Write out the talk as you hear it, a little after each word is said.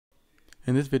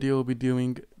In this video, we'll be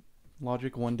doing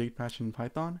Logic-1 date match in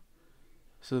Python.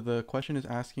 So the question is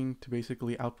asking to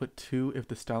basically output 2 if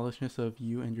the stylishness of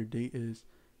you and your date is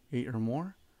 8 or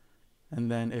more.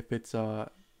 And then if it's a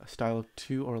style of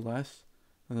 2 or less,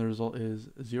 then the result is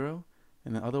 0.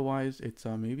 And then otherwise, it's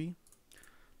maybe.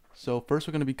 So first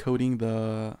we're going to be coding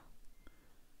the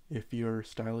if your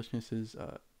stylishness is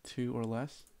 2 or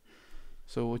less.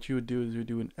 So what you would do is you would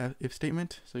do an if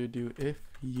statement. So you do if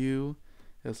you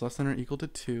is less than or equal to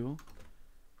 2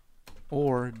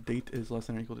 or date is less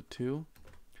than or equal to 2.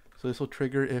 So this will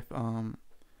trigger if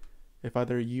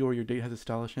either you or your date has a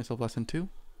stylishness of less than 2.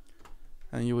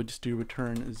 And you would just do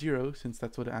return 0 since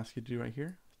that's what it asks you to do right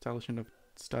here.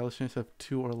 Stylishness of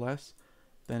 2 or less,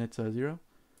 then it's 0.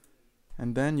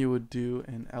 And then you would do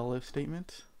an elif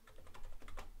statement.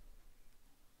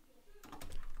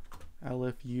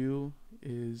 Elif u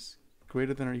is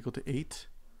greater than or equal to 8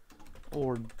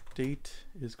 or date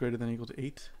is greater than or equal to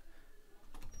 8.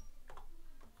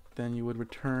 Then you would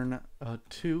return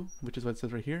 2, which is what it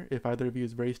says right here. If either of you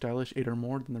is very stylish, 8 or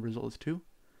more, then the result is 2.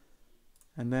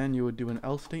 And then you would do an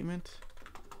else statement,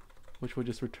 which would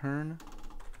just return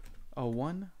a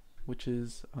 1, which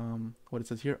is what it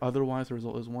says here. Otherwise, the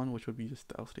result is 1, which would be just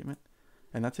the else statement.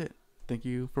 And that's it. Thank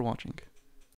you for watching.